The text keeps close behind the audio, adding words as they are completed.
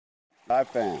I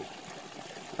found.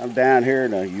 I'm down here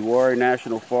in the Uhwarrie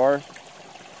National Forest.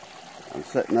 I'm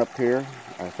sitting up here.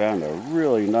 I found a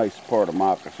really nice part of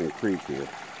Moccasin Creek here.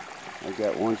 I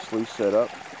got one sluice set up.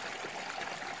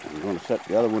 I'm going to set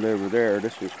the other one over there.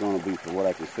 This one's going to be for what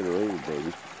I consider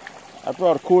overbaby. I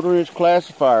brought a 1/4-inch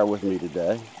classifier with me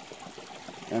today.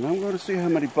 And I'm going to see how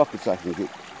many buckets I can get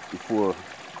before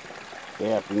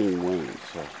the afternoon wanes.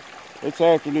 So, it's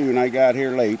afternoon. I got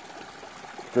here late.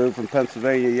 Drove from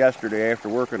Pennsylvania yesterday after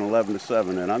working 11 to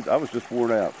 7, and I was just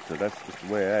worn out, so that's just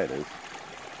the way that is.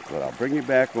 But I'll bring you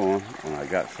back on when I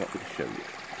got something to show you.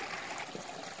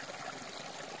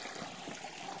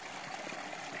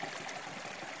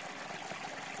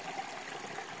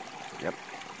 Yep,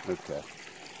 okay.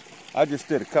 I just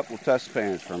did a couple of test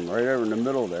pans from right over in the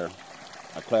middle there.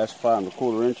 I classified them to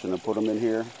 1/4-inch and I put them in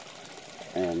here.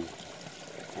 And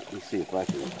let me see if I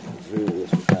can zoom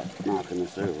this without knocking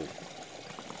this over.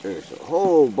 There's a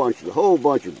whole bunch of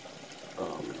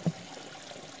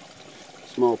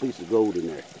small pieces of gold in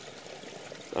there.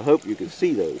 I hope you can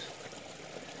see those.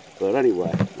 But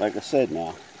anyway, like I said,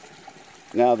 now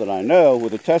that I know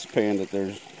with a test pan that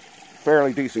there's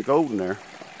fairly decent gold in there,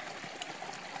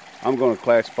 I'm going to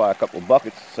classify a couple of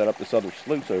buckets, set up this other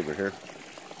sluice over here,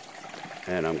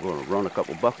 and I'm going to run a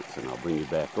couple of buckets and I'll bring you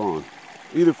back on,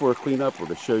 either for a cleanup or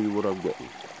to show you what I'm getting.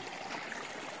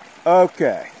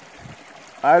 Okay.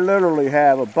 I literally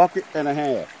have a bucket and a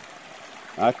half.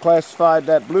 I classified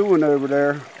that blue one over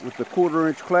there with the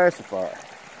 1/4-inch classifier.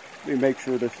 Let me make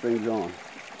sure this thing's on.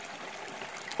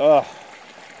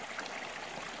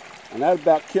 And that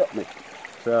about killed me.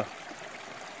 So,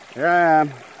 here I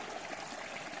am.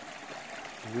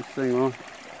 Is this thing on?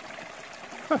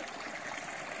 Huh.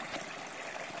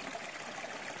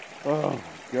 Oh,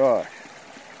 gosh.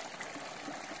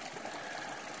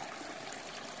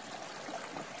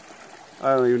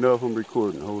 I don't even know if I'm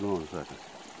recording. Hold on a second.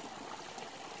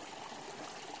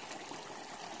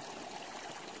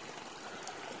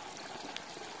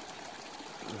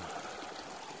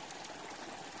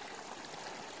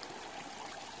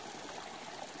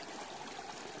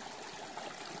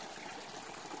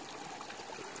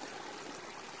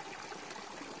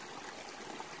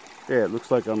 Yeah, it looks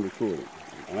like I'm recording.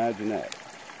 Imagine that.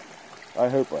 I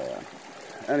hope I am.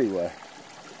 Anyway.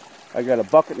 I got a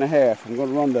bucket and a half. I'm going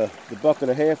to run the bucket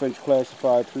a 1/2-inch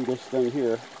classified through this thing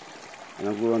here. And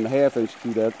I'm going to run the 1/2-inch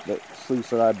through that sluice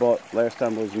that I bought last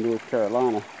time I was in North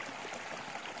Carolina.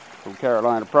 From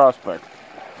Carolina Prospect.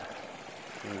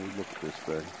 Let me look at this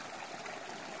thing.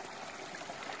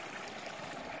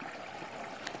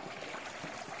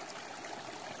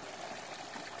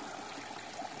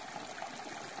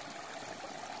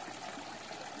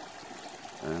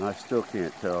 And I still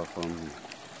can't tell if I'm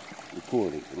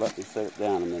recording. So let me set it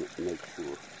down a minute to make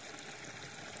sure.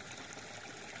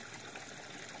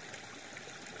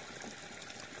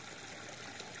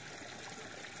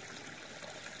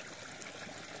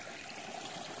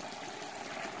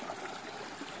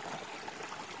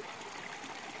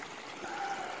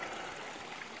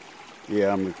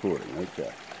 Yeah, I'm recording.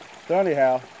 Okay. So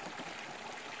anyhow,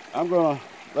 I'm going to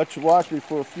let you watch me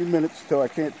for a few minutes till I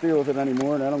can't deal with it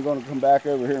anymore, and then I'm going to come back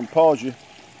over here and pause you.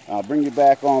 I'll bring you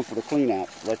back on for the clean out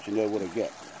to let you know what I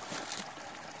get.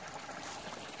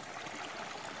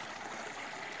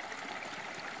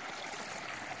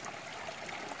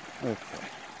 Okay.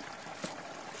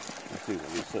 Let's see,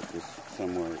 let me set this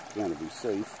somewhere it's going to be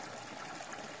safe.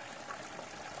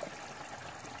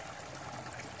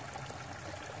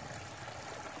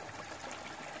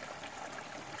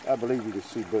 I believe you can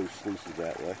see both sluices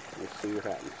that way. Let's see what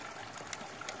happens.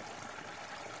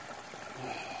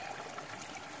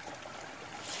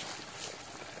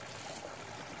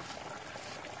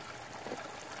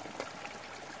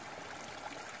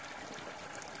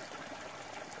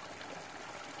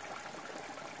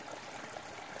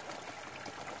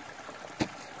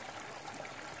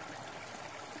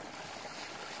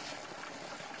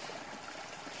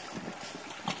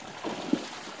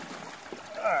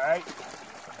 Alright,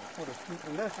 put a scoop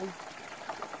in this one.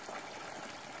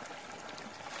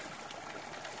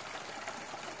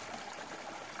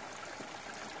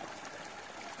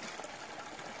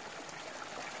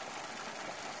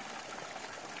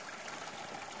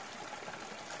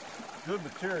 Good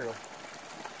material.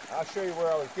 I'll show you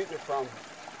where I was getting it from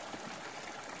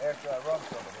after I run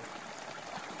some of it.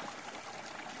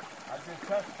 I did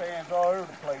test pans all over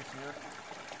the place here.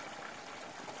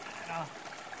 Now,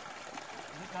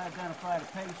 I think I identified a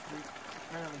pastry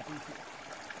fairly decent.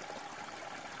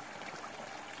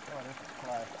 Oh, this is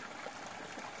class.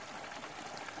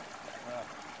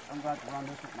 I'm going to run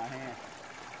this with my hand.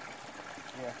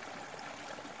 Yeah.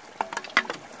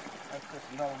 That's just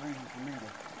another reason for me to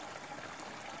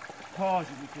pause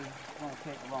it because it's going to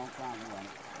take a long time to run it.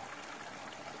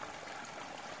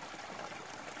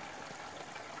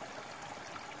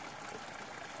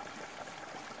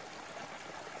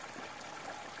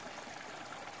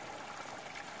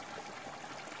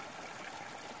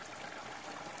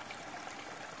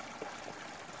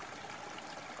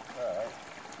 Alright.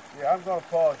 Yeah, I'm going to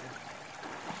pause it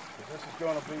because this is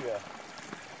going to be a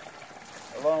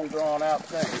long drawn out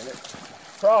thing. And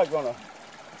it's probably going to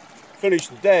finish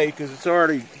the day because it's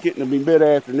already getting to be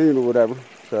mid-afternoon or whatever.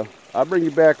 So I'll bring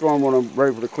you back on when I'm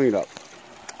ready for the cleanup.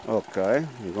 Okay,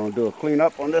 we're going to do a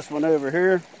cleanup on this one over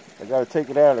here. I got to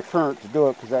take it out of the current to do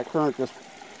it because that current just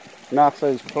knocks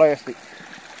those plastic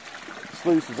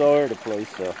sluices all over the place.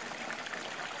 So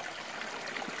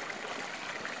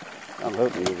I'm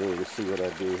hoping you're able to see what I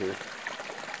do here.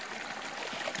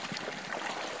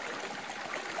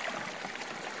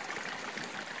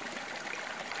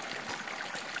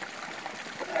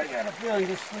 I got a feeling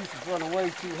this sluice is running way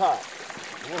too hot.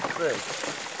 We'll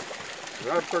see.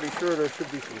 I'm pretty sure there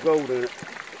should be some gold in it.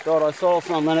 Thought I saw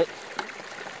some in it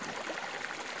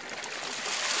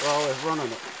while I was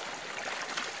running it.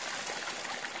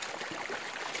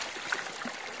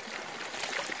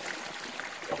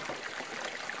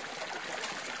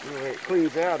 Anyway, it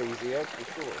cleans out easy, that's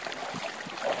for sure.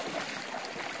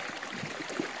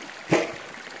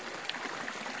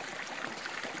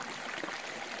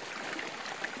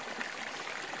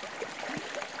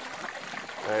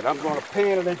 Alright, I'm going to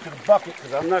pan it into the bucket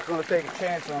because I'm not going to take a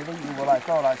chance on losing what I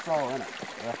thought I saw in it.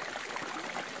 Yeah.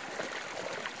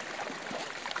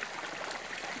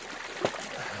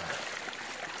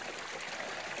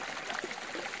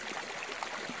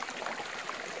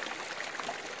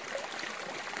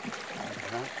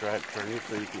 I'll try to turn it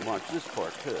so you can watch this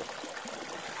part too.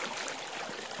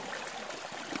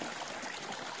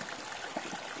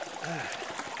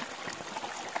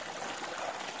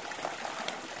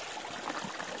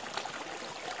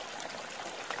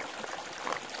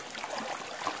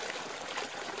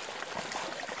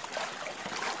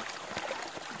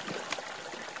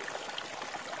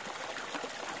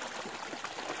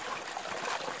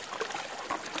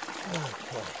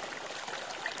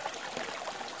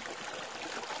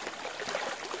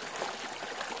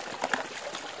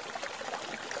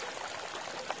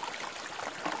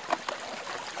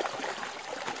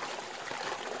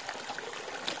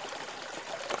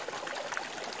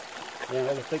 Yeah,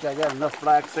 I think I got enough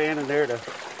black sand in there to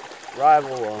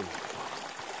rival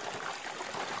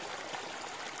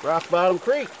Rock Bottom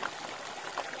Creek.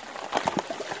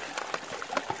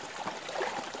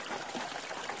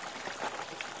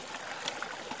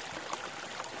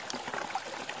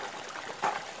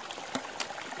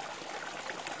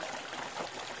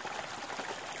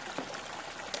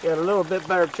 Got a little bit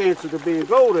better chance of there being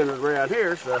gold in it around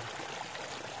here, so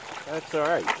that's all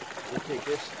right. We'll take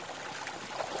this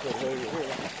over here.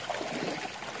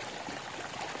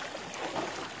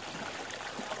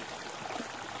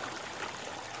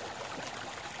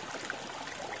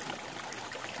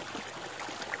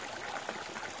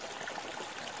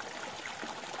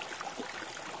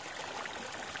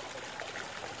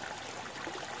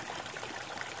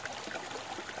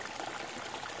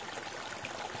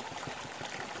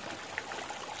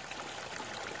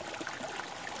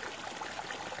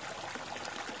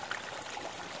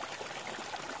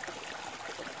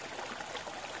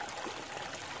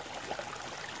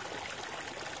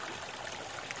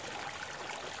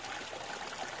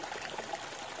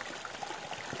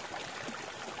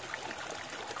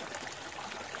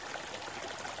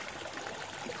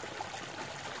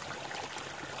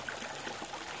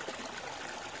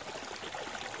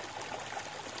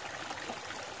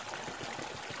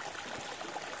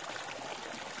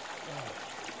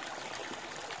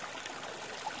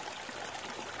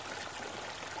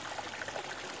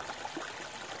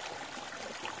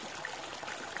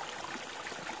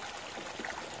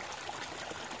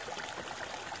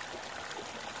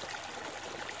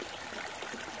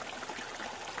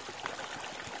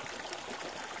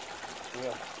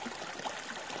 Yeah.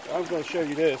 I'm going to show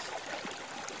you this.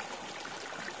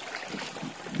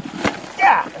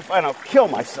 Yeah, if I don't kill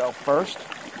myself first.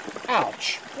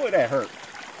 Ouch. Boy, that hurt.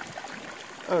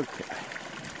 Okay.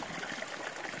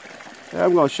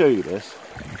 I'm going to show you this.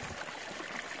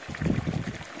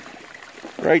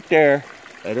 Right there.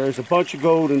 There's a bunch of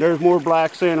gold, and there's more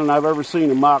black sand than I've ever seen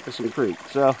in Moccasin Creek.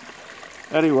 So,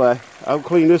 anyway, I'll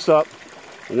clean this up,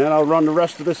 and then I'll run the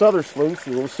rest of this other sluice,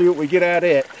 and we'll see what we get out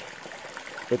of it.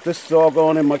 But this is all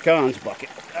going in my cons bucket.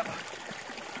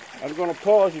 I'm going to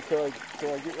pause you till I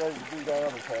get ready to do that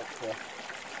other part. So.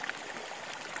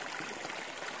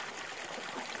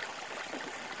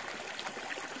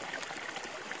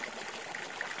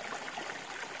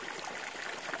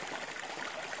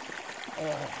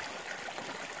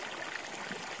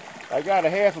 I got a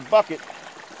half a bucket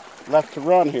left to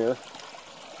run here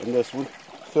in this one,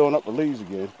 filling up the leaves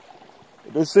again.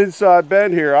 This inside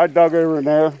bend here, I dug over in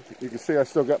there. You can see I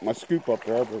still got my scoop up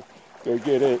there, but go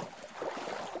get it.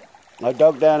 I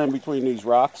dug down in between these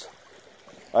rocks.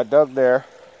 I dug there.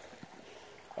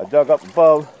 I dug up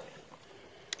above.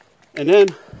 And then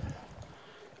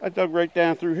I dug right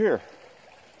down through here.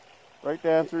 Right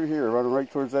down through here, running right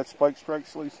towards that spike strike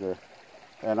sluice there.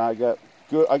 And I got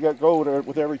gold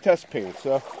with every test pan.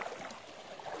 So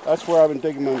that's where I've been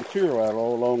digging my material out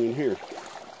all along in here.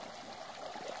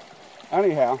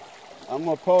 Anyhow, I'm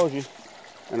going to pause you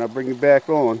and I'll bring you back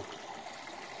on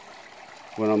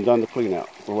when I'm done the clean out,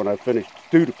 or when I finish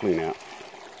do the clean out.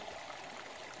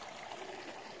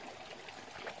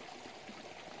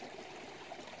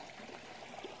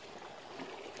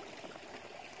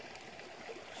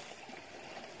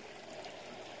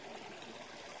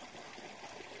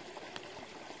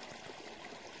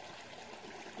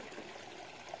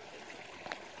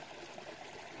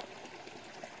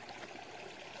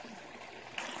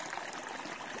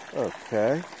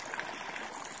 Okay,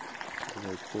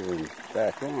 let's put him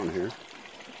back on here.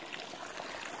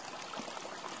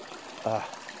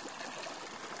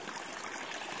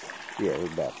 Yeah,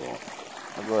 we're back on.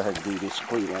 I'll go ahead and do this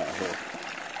clean out here.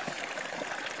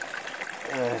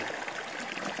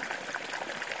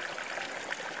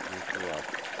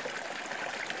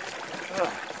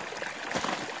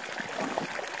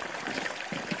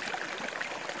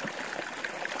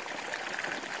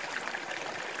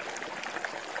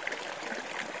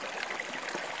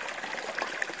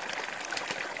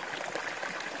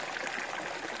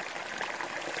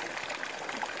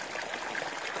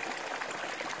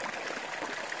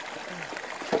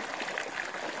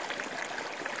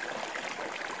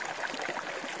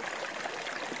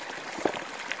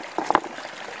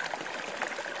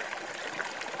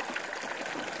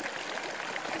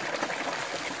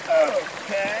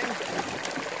 Okay.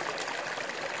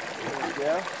 There we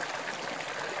go.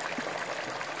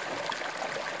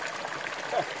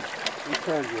 Let me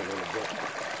turn you a little bit.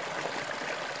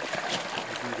 I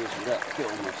do this without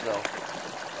killing myself.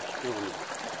 Killing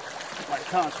my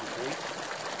concentrate.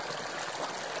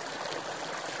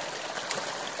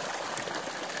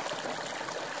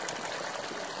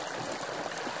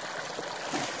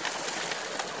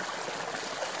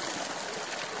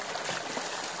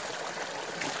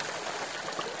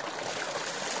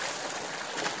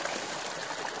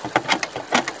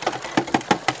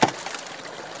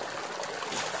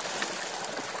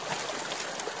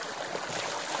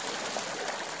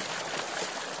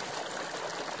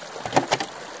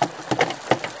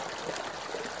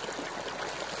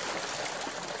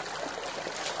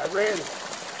 I ran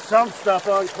some stuff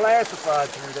unclassified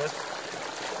through this,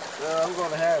 so I'm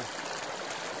going to have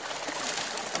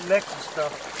some extra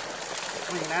stuff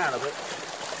clean out of it.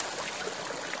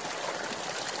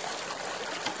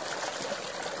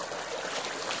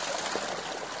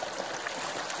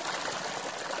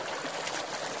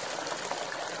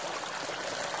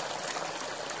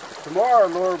 Tomorrow,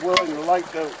 Lord willing,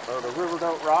 the river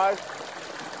don't rise.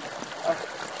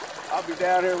 I'll be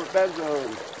down here with Benzo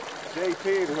and JP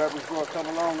and whoever's going to come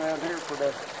along down here for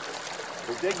the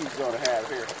digging he's going to have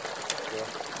here. So,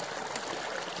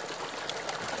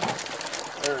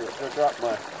 there it is. I dropped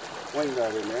my wing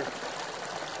nut in there.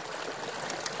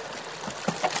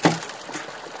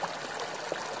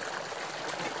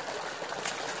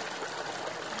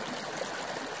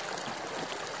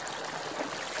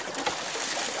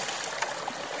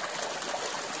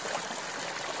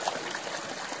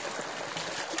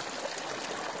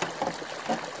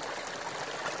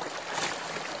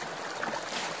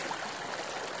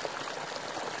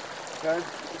 Okay,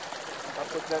 I'll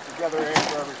put that together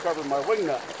after I recover my wing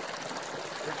nut.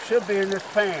 It should be in this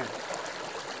pan.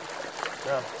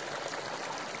 So.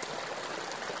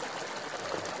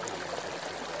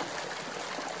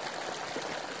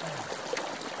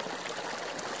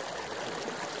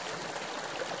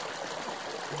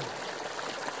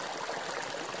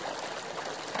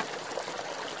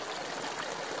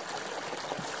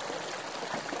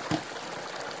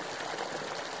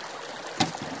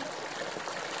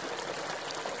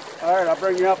 All right, I'll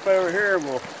bring you up over here and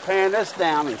we'll pan this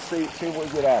down and see what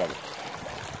we get out of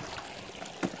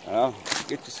it. I'll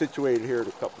get you situated here in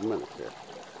a couple of minutes here.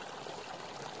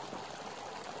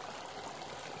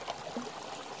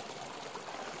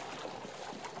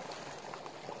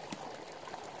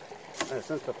 And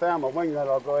since I found my wing nut,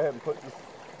 I'll go ahead and put this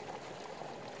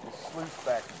sluice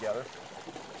back together.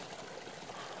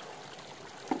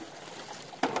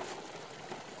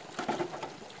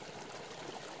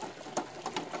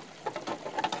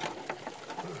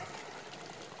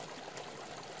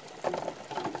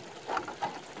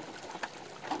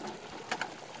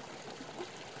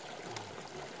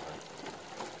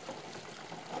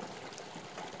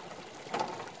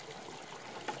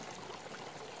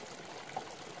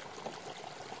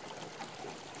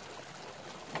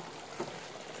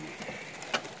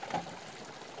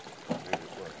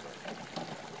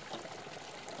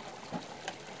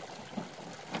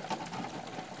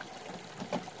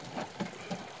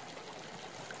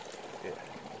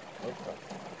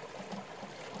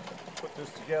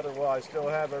 together while I still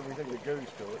have everything that goes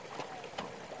to it.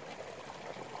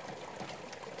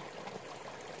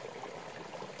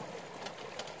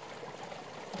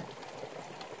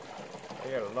 I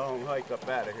got a long hike up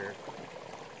out of here.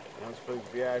 I'm supposed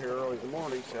to be out here early in the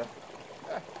morning, so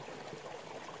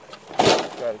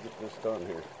try to get this done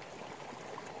here.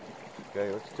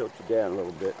 Okay, let's tilt you down a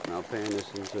little bit, and I'll pan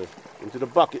this into the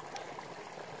bucket.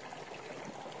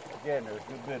 Again, there's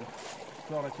a good bit of,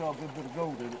 thought I saw a good bit of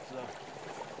gold in it, so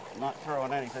I'm not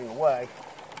throwing anything away.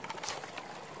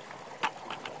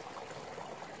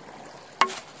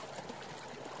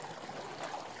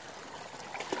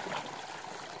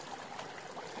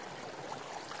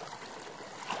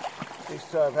 At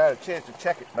least I've had a chance to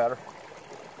check it better.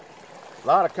 A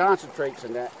lot of concentrates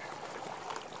in that.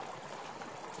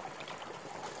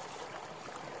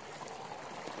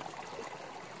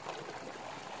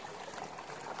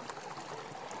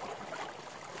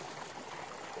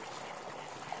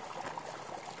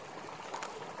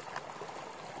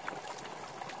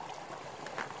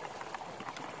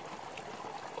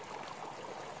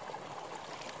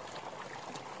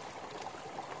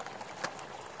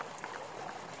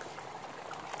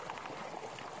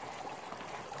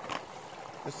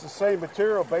 It's the same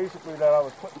material basically that I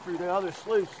was putting through the other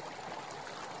sluice.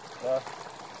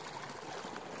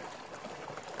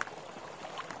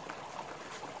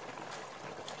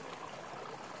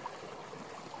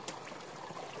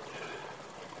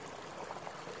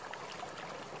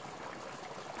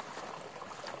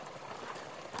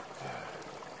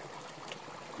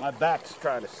 My back's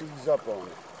trying to seize up on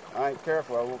it. I ain't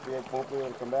careful, I won't be able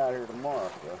to come out here tomorrow.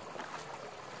 So.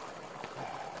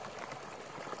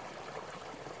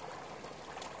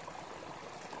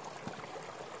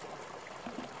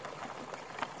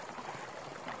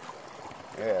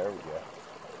 Yeah, there we go.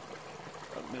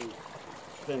 Let me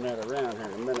spin that around here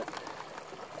in a minute.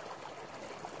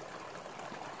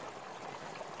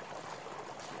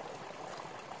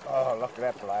 Oh, look at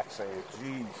that black sand.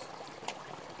 Jeez.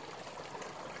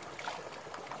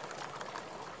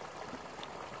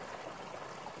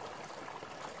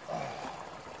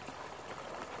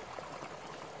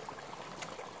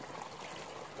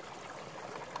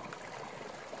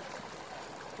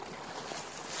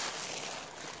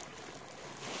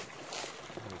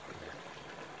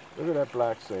 Look at that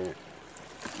black sand.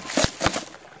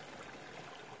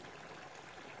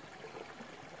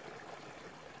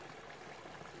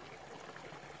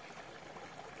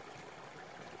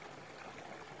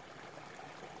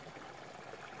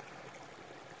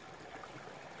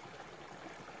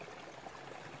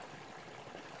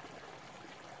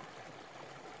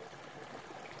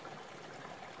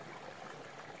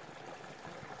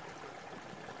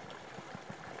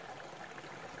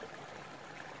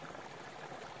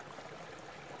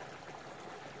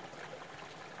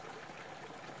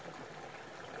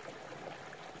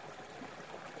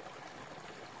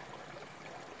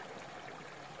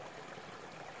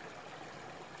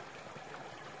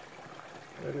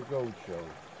 Let it go, show.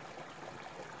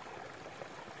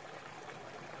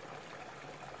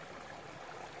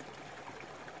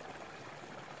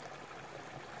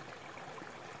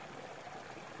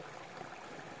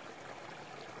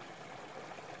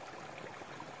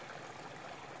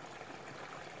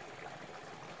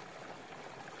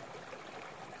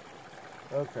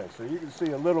 Okay, so you can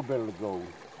see a little bit of the gold,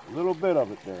 a little bit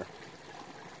of it there.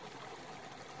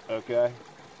 Okay,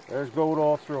 there's gold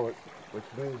all through it, which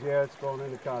means, yeah, it's going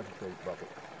in the concentrate bucket.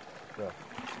 So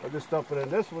I'll just dump it in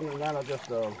this one, and then I'll just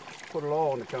put it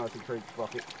all in the concentrate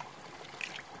bucket.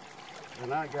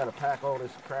 And I got to pack all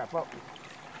this crap up and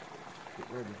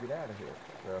get ready to get out of here.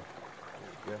 So,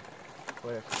 yeah,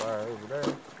 classifier over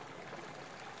there.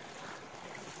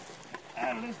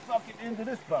 Out of this bucket into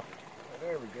this bucket. So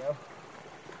there we go.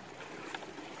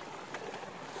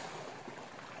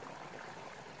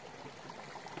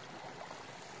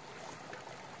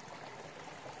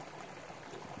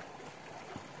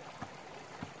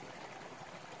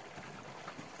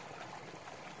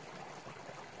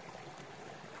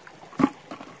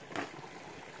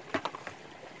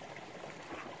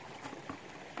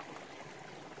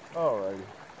 Alrighty.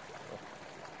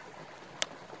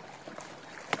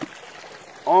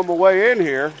 On my way in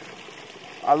here,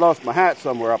 I lost my hat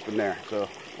somewhere up in there. So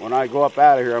when I go up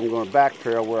out of here, I'm going to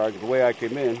backtrail the way I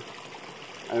came in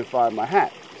and find my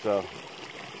hat. So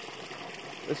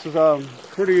this is a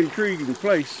pretty intriguing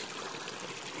place.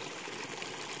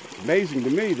 Amazing to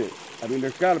me that, I mean,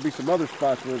 there's got to be some other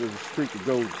spots where there's a streak of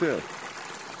gold too.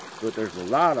 But there's a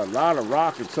lot of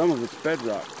rock, and some of it's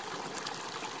bedrock.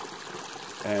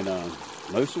 And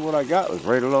most of what I got was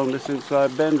right along this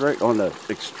inside bend, right on the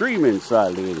extreme inside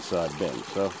of the inside bend.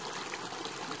 So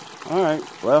All right,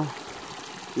 well,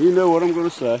 you know what I'm going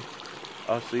to say.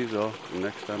 I'll see you all the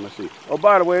next time I see you. Oh,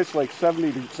 by the way, it's like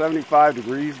 70 to 75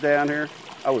 degrees down here.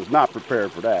 I was not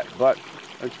prepared for that, but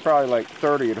it's probably like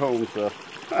 30 at home, so.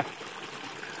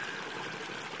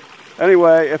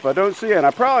 Anyway, if I don't see you, and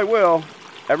I probably will,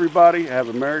 everybody have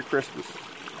a Merry Christmas,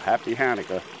 Happy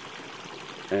Hanukkah,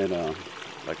 and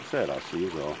like I said, I'll see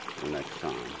you all the next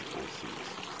time I see you.